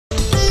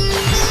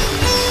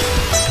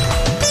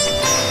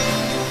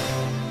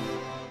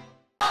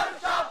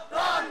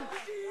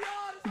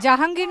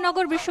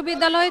জাহাঙ্গীরনগর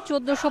বিশ্ববিদ্যালয়ে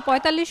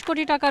 ১৪৪৫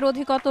 কোটি টাকার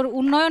অধিকতর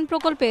উন্নয়ন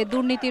প্রকল্পে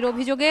দুর্নীতির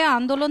অভিযোগে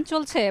আন্দোলন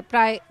চলছে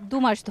প্রায়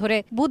 ২ মাস ধরে।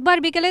 বুধবার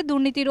বিকেলে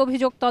দুর্নীতির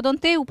অভিযোগ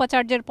তদন্তে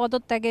উপাচার্যের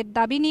পদত্যাগের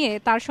দাবি নিয়ে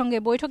তার সঙ্গে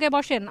বৈঠকে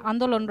বসেন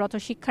আন্দোলনরত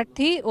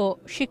শিক্ষার্থী ও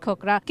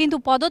শিক্ষকরা। কিন্তু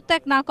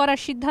পদত্যাগ না করার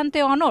সিদ্ধান্তে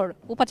অনড়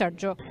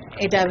উপাচার্য।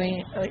 এটা আমি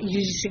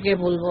ইউজিসিকে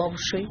বলবো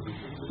অবশ্যই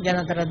যেন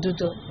তারা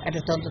দ্রুত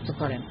একটা তদন্ত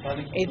করেন।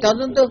 এই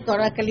তদন্ত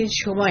করাকালীন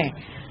সময়ে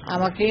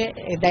আমাকে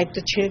দায়িত্ব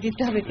ছেড়ে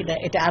দিতে হবে কিনা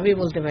এটা আমি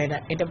বলতে পারি না,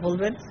 এটা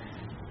বলবেন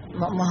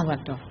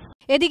মহামান্য।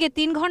 এদিকে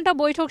 ৩ ঘণ্টা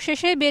বৈঠক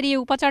শেষে বেরিয়ে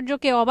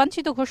উপাচার্যকে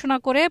অবাঞ্ছিত ঘোষণা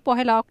করে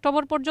 ১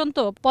 অক্টোবর পর্যন্ত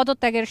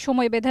পদত্যাগের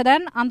সময় বেঁধে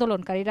দেন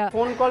আন্দোলনকারীরা।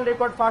 ফোন কল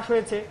রেকর্ড ফাঁস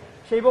হয়েছে,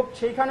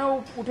 সেইখানেও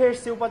উঠে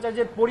এসেছে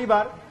উপাচার্যের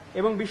পরিবার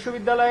এবং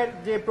বিশ্ববিদ্যালয়ের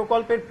যে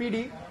প্রকল্পের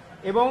পিডি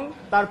এবং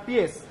তার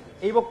পিএস,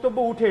 এই বক্তব্য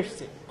উঠে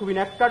এসেছে। খুবই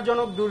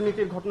ন্যাক্কারজনক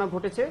দুর্নীতির ঘটনা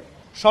ঘটেছে।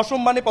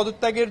 সসম্মানে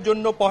পদত্যাগের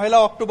জন্য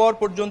 ১ অক্টোবর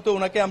পর্যন্ত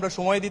ওনাকে আমরা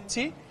সময়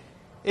দিচ্ছি।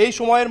 এই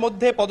সময়ের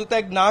মধ্যে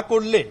পদত্যাগ না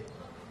করলে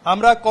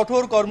আমরা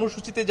কঠোর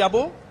কর্মসূচিতে যাব।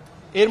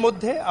 এর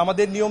মধ্যে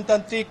আমাদের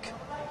নিয়মতান্ত্রিক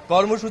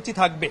কর্মসূচি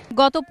থাকবে।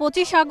 গত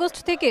 ২৫ আগস্ট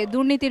থেকে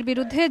দুর্নীতির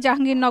বিরুদ্ধে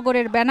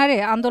জাহাঙ্গীরনগরের ব্যানারে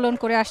আন্দোলন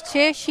করে আসছে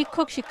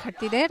শিক্ষক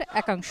শিক্ষার্থীদের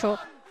একাংশ।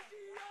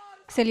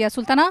 সেলিয়া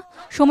সুলতানা,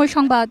 সময়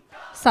সংবাদ,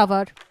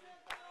 সাভার।